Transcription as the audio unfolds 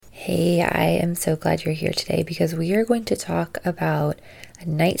Hey, I am so glad you're here today because we are going to talk about a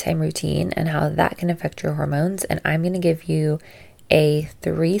nighttime routine and how that can affect your hormones. And I'm going to give you a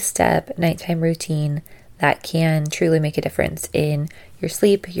 3-step nighttime routine that can truly make a difference in your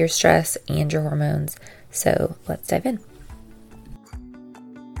sleep, your stress, and your hormones. So let's dive in.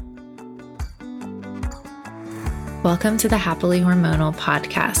 Welcome to the Happily Hormonal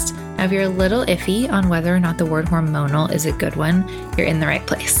podcast. Now, if you're a little iffy on whether or not the word hormonal is a good one, you're in the right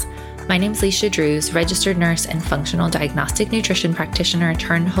place. My name's Leisha Drews, registered nurse and functional diagnostic nutrition practitioner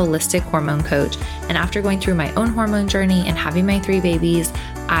turned holistic hormone coach. And after going through my own hormone journey and having my 3 babies,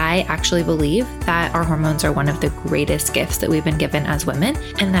 I actually believe that our hormones are one of the greatest gifts that we've been given as women,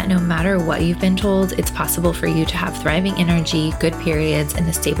 and that no matter what you've been told, it's possible for you to have thriving energy, good periods, and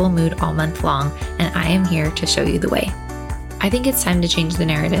a stable mood all month long. And I am here to show you the way. I think it's time to change the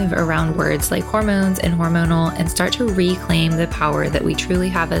narrative around words like hormones and hormonal and start to reclaim the power that we truly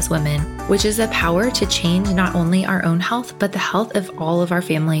have as women, which is the power to change not only our own health, but the health of all of our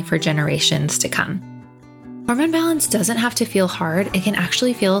family for generations to come. Hormone balance doesn't have to feel hard. It can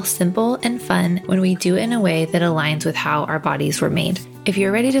actually feel simple and fun when we do it in a way that aligns with how our bodies were made. If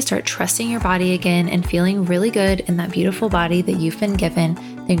you're ready to start trusting your body again and feeling really good in that beautiful body that you've been given,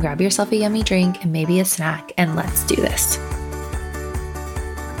 then grab yourself a yummy drink and maybe a snack and let's do this.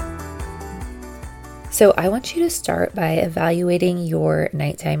 So I want you to start by evaluating your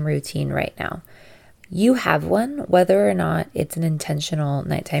nighttime routine right now. You have one, whether or not it's an intentional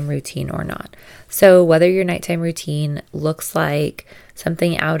nighttime routine or not. So whether your nighttime routine looks like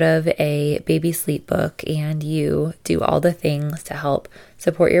something out of a baby sleep book and you do all the things to help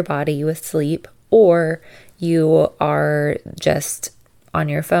support your body with sleep, or you are just on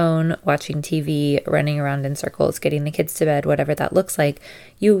your phone, watching TV, running around in circles, getting the kids to bed, whatever that looks like,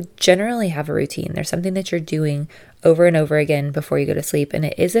 you generally have a routine. There's something that you're doing over and over again before you go to sleep, and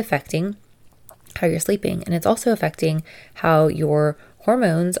it is affecting how you're sleeping. And it's also affecting how your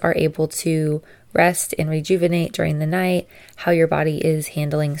hormones are able to rest and rejuvenate during the night, how your body is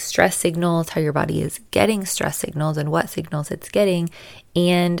handling stress signals, how your body is getting stress signals and what signals it's getting.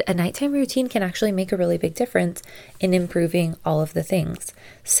 And a nighttime routine can actually make a really big difference in improving all of the things.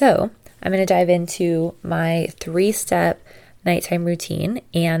 So I'm going to dive into my 3-step nighttime routine,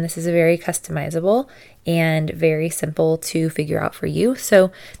 and this is a very customizable and very simple to figure out for you.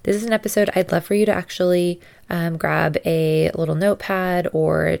 So this is an episode I'd love for you to actually grab a little notepad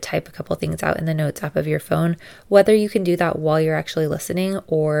or type a couple things out in the notes app of your phone, whether you can do that while you're actually listening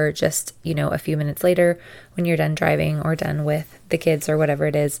or just, a few minutes later when you're done driving or done with the kids or whatever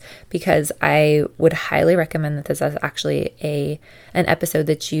it is, because I would highly recommend that this is actually an episode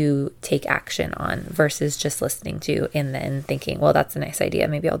that you take action on versus just listening to and then thinking, well, that's a nice idea,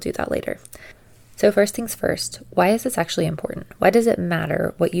 maybe I'll do that later. So first things first, why is this actually important? Why does it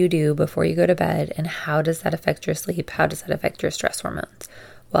matter what you do before you go to bed, and how does that affect your sleep? How does that affect your stress hormones?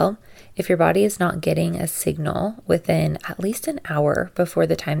 Well, if your body is not getting a signal within at least an hour before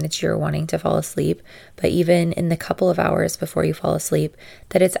the time that you're wanting to fall asleep, but even in the couple of hours before you fall asleep,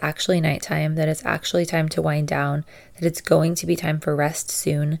 that it's actually nighttime, that it's actually time to wind down, that it's going to be time for rest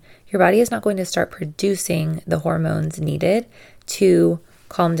soon, your body is not going to start producing the hormones needed to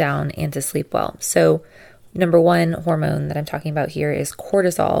calm down and to sleep well. So number one hormone that I'm talking about here is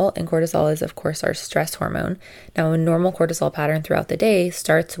cortisol, and cortisol is, of course, our stress hormone. Now, a normal cortisol pattern throughout the day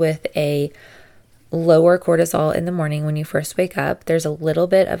starts with a lower cortisol in the morning when you first wake up. There's a little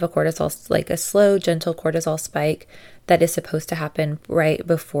bit of a cortisol, like a slow, gentle cortisol spike that is supposed to happen right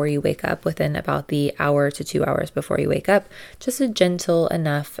before you wake up, within about the hour to 2 hours before you wake up. Just a gentle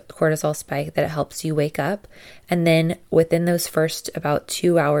enough cortisol spike that it helps you wake up. And then within those first about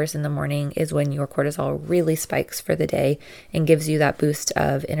 2 hours in the morning is when your cortisol really spikes for the day and gives you that boost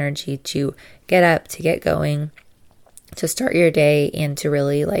of energy to get up, to get going, to start your day, and to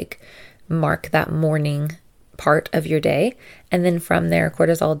really mark that morning part of your day. And then from there,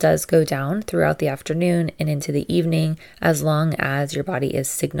 cortisol does go down throughout the afternoon and into the evening, as long as your body is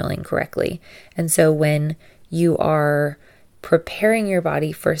signaling correctly. And so when you are preparing your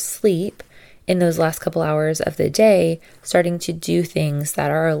body for sleep in those last couple hours of the day, starting to do things that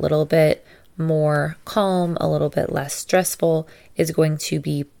are a little bit more calm, a little bit less stressful, is going to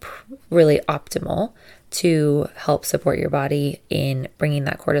be really optimal to help support your body in bringing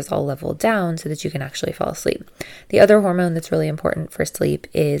that cortisol level down so that you can actually fall asleep. The other hormone that's really important for sleep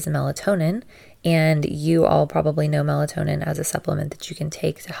is melatonin, and you all probably know melatonin as a supplement that you can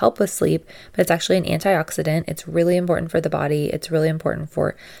take to help with sleep, but it's actually an antioxidant. It's really important for the body. It's really important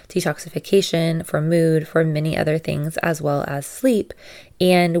for detoxification, for mood, for many other things, as well as sleep.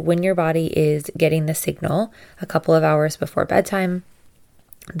 And when your body is getting the signal a couple of hours before bedtime,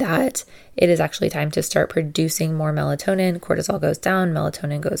 that it is actually time to start producing more melatonin. Cortisol goes down,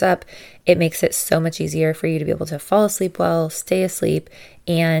 melatonin goes up. It makes it so much easier for you to be able to fall asleep well, stay asleep,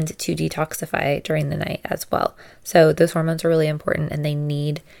 and to detoxify during the night as well. So those hormones are really important, and they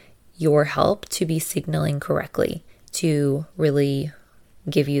need your help to be signaling correctly to really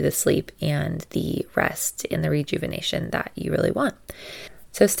give you the sleep and the rest and the rejuvenation that you really want.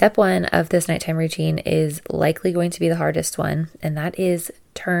 So step one of this nighttime routine is likely going to be the hardest one, and that is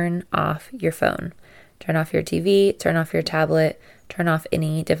turn off your phone. Turn off your TV, turn off your tablet, turn off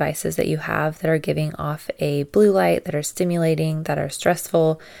any devices that you have that are giving off a blue light, that are stimulating, that are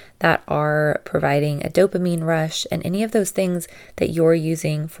stressful, that are providing a dopamine rush, and any of those things that you're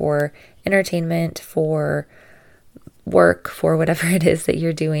using for entertainment, for work, for whatever it is that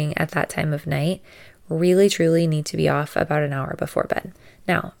you're doing at that time of night, really truly need to be off about an hour before bed.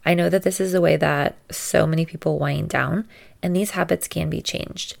 Now, I know that this is the way that so many people wind down, and these habits can be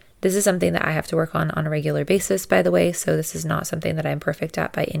changed. This is something that I have to work on a regular basis, by the way, so this is not something that I'm perfect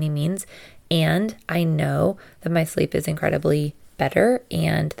at by any means. And I know that my sleep is incredibly better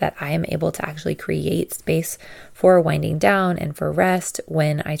and that I am able to actually create space for winding down and for rest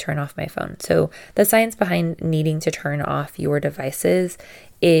when I turn off my phone. So the science behind needing to turn off your devices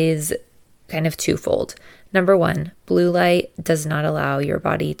is kind of twofold. Number one, blue light does not allow your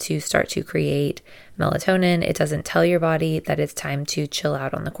body to start to create melatonin. It doesn't tell your body that it's time to chill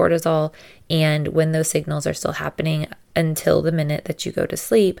out on the cortisol. And when those signals are still happening until the minute that you go to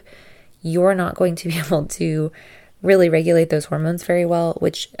sleep, you're not going to be able to really regulate those hormones very well,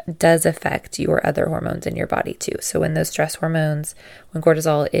 which does affect your other hormones in your body too. So when those stress hormones, when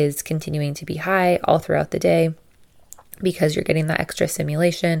cortisol is continuing to be high all throughout the day, because you're getting that extra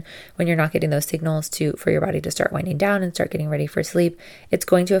stimulation, when you're not getting those signals for your body to start winding down and start getting ready for sleep, it's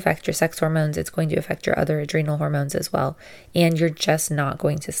going to affect your sex hormones. It's going to affect your other adrenal hormones as well. And you're just not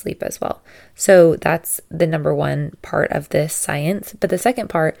going to sleep as well. So that's the number one part of this science. But the second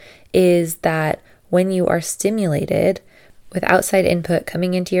part is that when you are stimulated with outside input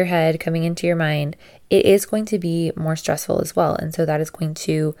coming into your head, coming into your mind, it is going to be more stressful as well. And so that is going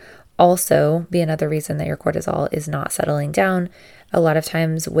to also be another reason that your cortisol is not settling down. A lot of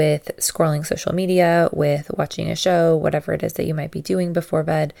times with scrolling social media, with watching a show, whatever it is that you might be doing before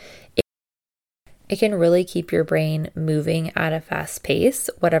bed, it can really keep your brain moving at a fast pace,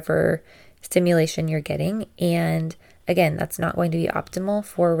 whatever stimulation you're getting. And again, that's not going to be optimal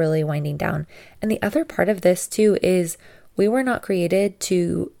for really winding down. And the other part of this too is we were not created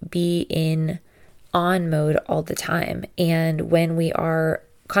to be in on mode all the time. And when we are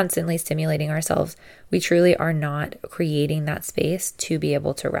constantly stimulating ourselves, we truly are not creating that space to be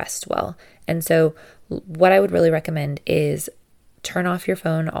able to rest well. And so what I would really recommend is turn off your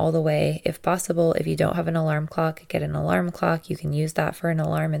phone all the way. If possible, if you don't have an alarm clock, get an alarm clock. You can use that for an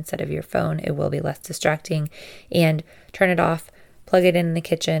alarm instead of your phone. It will be less distracting. And turn it off, plug it in the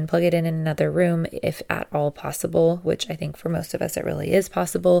kitchen, plug it in another room if at all possible, which I think for most of us it really is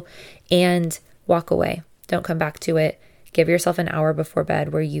possible, and walk away. Don't come back to it. Give yourself an hour before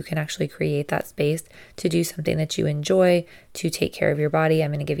bed where you can actually create that space to do something that you enjoy, to take care of your body.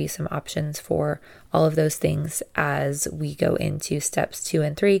 I'm going to give you some options for all of those things as we go into steps 2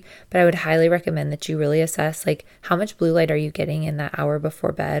 and 3, but I would highly recommend that you really assess like how much blue light are you getting in that hour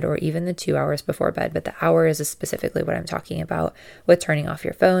before bed or even the 2 hours before bed, but the hour is specifically what I'm talking about with turning off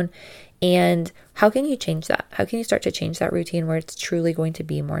your phone. And how can you change that? How can you start to change that routine where it's truly going to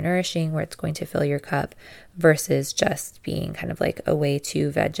be more nourishing, where it's going to fill your cup versus just being kind of like a way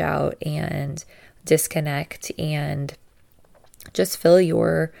to veg out and disconnect and just fill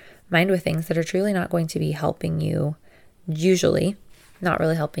your mind with things that are truly not going to be helping you, usually not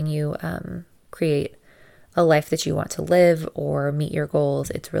really helping you create a life that you want to live or meet your goals.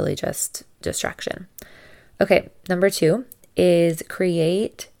 It's really just distraction. Okay, number 2 is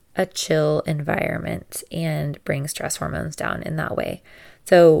create a chill environment and bring stress hormones down in that way.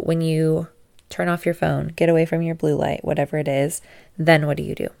 So when you turn off your phone, get away from your blue light, whatever it is, then what do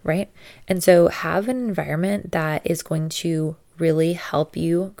you do, right? And so have an environment that is going to really help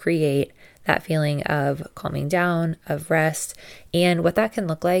you create that feeling of calming down, of rest. And what that can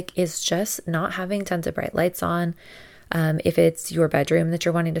look like is just not having tons of bright lights on. If it's your bedroom that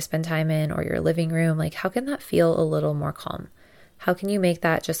you're wanting to spend time in or your living room, like how can that feel a little more calm? How can you make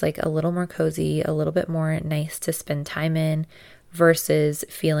that just like a little more cozy, a little bit more nice to spend time in versus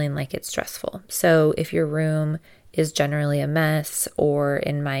feeling like it's stressful? So if your room is generally a mess, or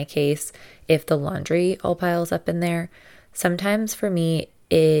in my case, if the laundry all piles up in there, sometimes for me,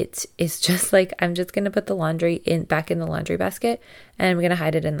 it is just like, I'm just going to put the laundry back in the laundry basket and I'm going to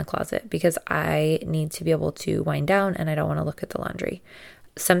hide it in the closet because I need to be able to wind down and I don't want to look at the laundry.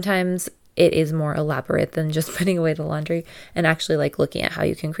 sometimes it is more elaborate than just putting away the laundry, and actually like looking at how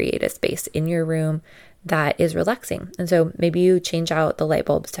you can create a space in your room that is relaxing. And so maybe you change out the light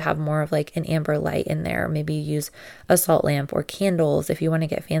bulbs to have more of like an amber light in there. Maybe you use a salt lamp or candles if you want to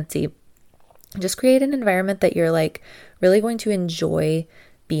get fancy. Just create an environment that you're like really going to enjoy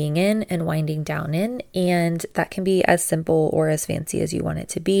being in and winding down in. And that can be as simple or as fancy as you want it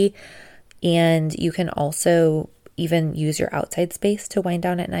to be. And you can also even use your outside space to wind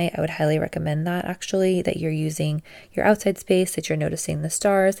down at night. I would highly recommend that, actually, that you're using your outside space, that you're noticing the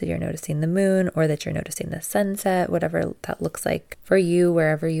stars, that you're noticing the moon, or that you're noticing the sunset, whatever that looks like for you,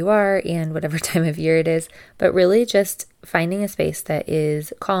 wherever you are and whatever time of year it is. But really just finding a space that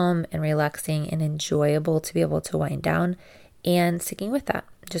is calm and relaxing and enjoyable to be able to wind down, and sticking with that.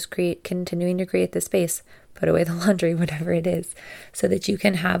 Just continuing to create the space, put away the laundry, whatever it is, so that you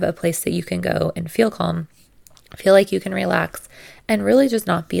can have a place that you can go and feel calm, feel like you can relax, and really just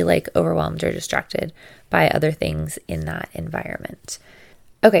not be like overwhelmed or distracted by other things in that environment.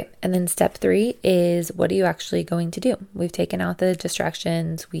 Okay, and then step 3 is, what are you actually going to do? We've taken out the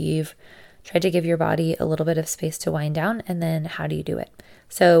distractions, we've tried to give your body a little bit of space to wind down, and then how do you do it?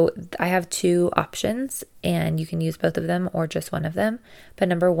 So I have 2 options, and you can use both of them or just one of them. But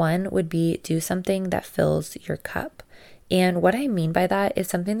number 1 would be, do something that fills your cup. And what I mean by that is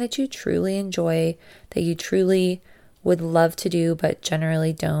something that you truly enjoy, that you truly would love to do, but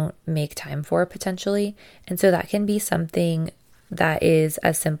generally don't make time for potentially. And so that can be something that is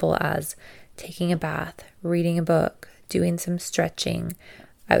as simple as taking a bath, reading a book, doing some stretching.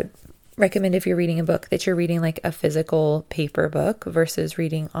 I would recommend, if you're reading a book, that you're reading like a physical paper book versus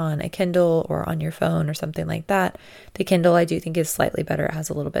reading on a Kindle or on your phone or something like that. The Kindle, I do think, is slightly better. It has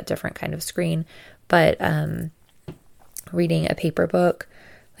a little bit different kind of screen, but reading a paper book,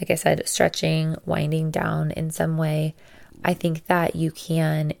 like I said, stretching, winding down in some way, I think that you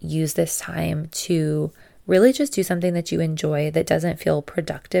can use this time to really just do something that you enjoy that doesn't feel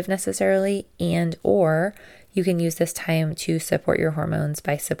productive necessarily, and or you can use this time to support your hormones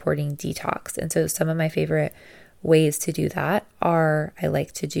by supporting detox. And so some of my favorite ways to do that are, I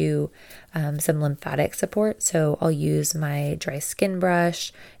like to do some lymphatic support. So I'll use my dry skin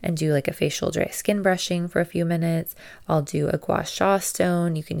brush and do like a facial dry skin brushing for a few minutes. I'll do a gua sha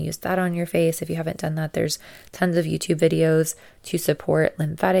stone. You can use that on your face. If you haven't done that, there's tons of YouTube videos to support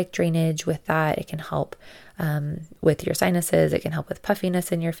lymphatic drainage with that. It can help with your sinuses. It can help with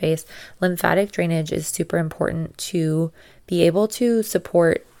puffiness in your face. Lymphatic drainage is super important to be able to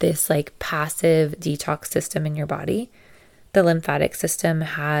support this like passive detox system in your body. The lymphatic system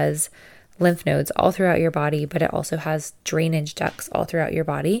has lymph nodes all throughout your body, but it also has drainage ducts all throughout your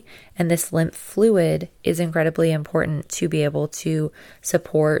body. And this lymph fluid is incredibly important to be able to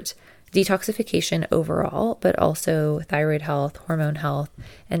support detoxification overall, but also thyroid health, hormone health.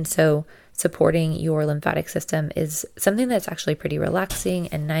 And so supporting your lymphatic system is something that's actually pretty relaxing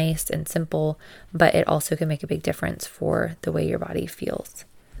and nice and simple, but it also can make a big difference for the way your body feels.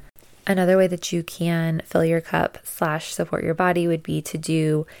 Another way that you can fill your cup / support your body would be to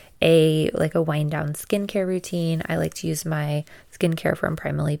do a wind down skincare routine. I like to use my skincare from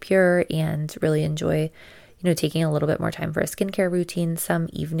Primally Pure and really enjoy taking a little bit more time for a skincare routine some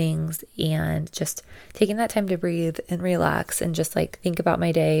evenings, and just taking that time to breathe and relax and just like think about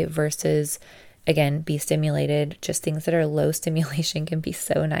my day versus, again, be stimulated. Just things that are low stimulation can be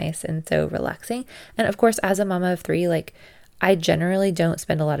so nice and so relaxing. And of course, as a mama of 3, I generally don't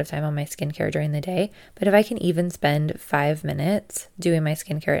spend a lot of time on my skincare during the day, but if I can even spend 5 minutes doing my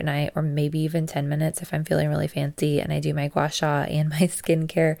skincare at night, or maybe even 10 minutes if I'm feeling really fancy and I do my gua sha and my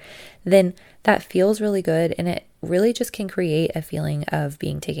skincare, then that feels really good, and it really just can create a feeling of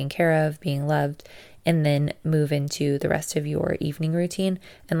being taken care of, being loved, and then move into the rest of your evening routine.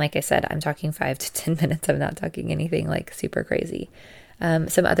 And like I said, I'm talking 5 to 10 minutes. I'm not talking anything like super crazy.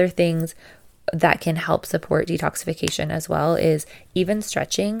 Some other things that can help support detoxification as well is even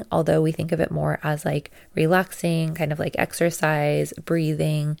stretching, although we think of it more as like relaxing, kind of like exercise,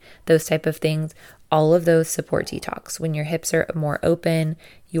 breathing, those type of things. All of those support detox. When your hips are more open,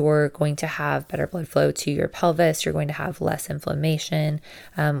 you're going to have better blood flow to your pelvis. You're going to have less inflammation.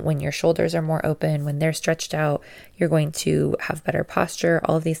 When your shoulders are more open, when they're stretched out, you're going to have better posture.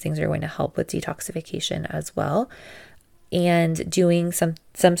 All of these things are going to help with detoxification as well. And doing some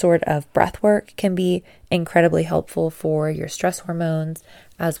sort of breath work can be incredibly helpful for your stress hormones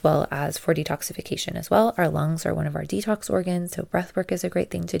as well as for detoxification as well. Our lungs are one of our detox organs, so breath work is a great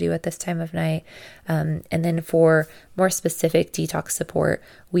thing to do at this time of night. And then for more specific detox support,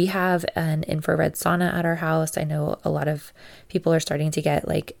 we have an infrared sauna at our house. I know a lot of people are starting to get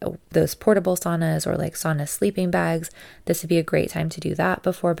like those portable saunas or like sauna sleeping bags. This would be a great time to do that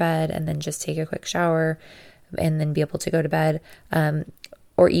before bed and then just take a quick shower and then be able to go to bed.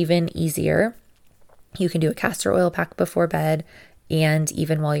 Or even easier, you can do a castor oil pack before bed and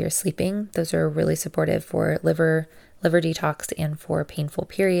even while you're sleeping. Those are really supportive for liver detox and for painful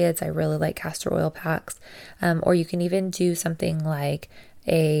periods. I really like castor oil packs. Or you can even do something like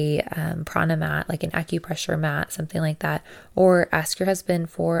a prana mat, like an acupressure mat, something like that, or ask your husband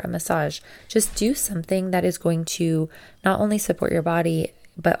for a massage. Just do something that is going to not only support your body,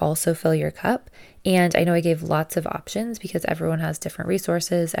 but also fill your cup. And I know I gave lots of options because everyone has different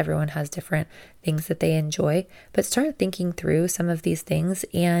resources, everyone has different things that they enjoy, but start thinking through some of these things.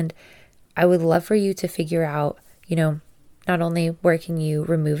 And I would love for you to figure out, not only where can you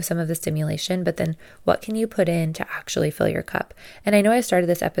remove some of the stimulation, but then what can you put in to actually fill your cup? And I know I started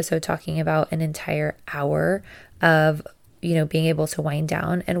this episode talking about an entire hour of being able to wind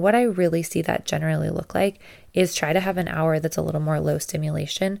down. And what I really see that generally look like is try to have an hour that's a little more low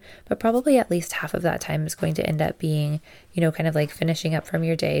stimulation, but probably at least half of that time is going to end up being, kind of like finishing up from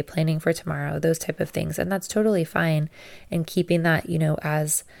your day, planning for tomorrow, those type of things. And that's totally fine. And keeping that,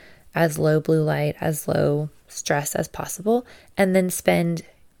 as low blue light, as low stress as possible. And then spend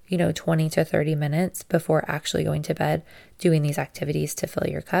 20 to 30 minutes before actually going to bed doing these activities to fill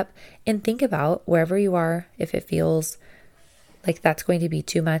your cup. And think about wherever you are, if it feels like that's going to be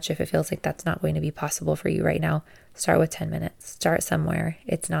too much, if it feels like that's not going to be possible for you right now, start with 10 minutes. Start somewhere.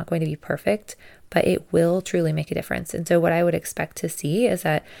 It's not going to be perfect, but it will truly make a difference. And so what I would expect to see is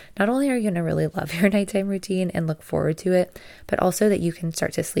that not only are you going to really love your nighttime routine and look forward to it, but also that you can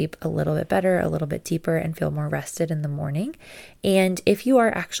start to sleep a little bit better, a little bit deeper, and feel more rested in the morning. And if you are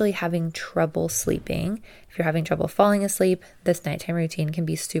actually having trouble sleeping, if you're having trouble falling asleep, this nighttime routine can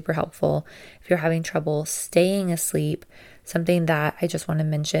be super helpful. If you're having trouble staying asleep, something that I just want to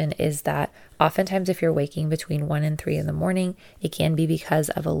mention is that oftentimes if you're waking between 1 and 3 in the morning, it can be because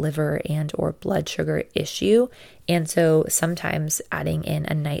of a liver and or blood sugar issue. And so sometimes adding in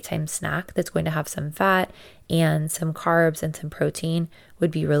a nighttime snack that's going to have some fat and some carbs and some protein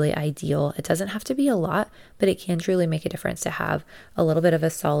would be really ideal. It doesn't have to be a lot, but it can truly make a difference to have a little bit of a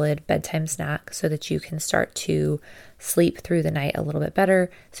solid bedtime snack so that you can start to sleep through the night a little bit better,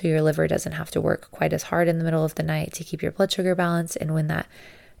 so your liver doesn't have to work quite as hard in the middle of the night to keep your blood sugar balanced. And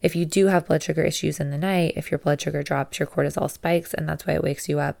if you do have blood sugar issues in the night, if your blood sugar drops, your cortisol spikes, and that's why it wakes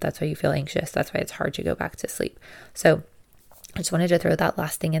you up. That's why you feel anxious. That's why it's hard to go back to sleep. So I just wanted to throw that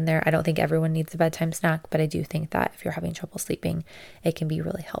last thing in there. I don't think everyone needs a bedtime snack, but I do think that if you're having trouble sleeping, it can be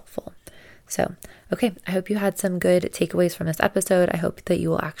really helpful. So, okay, I hope you had some good takeaways from this episode. I hope that you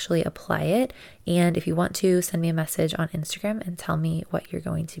will actually apply it. And if you want to, send me a message on Instagram and tell me what you're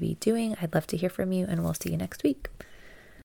going to be doing. I'd love to hear from you, and we'll see you next week.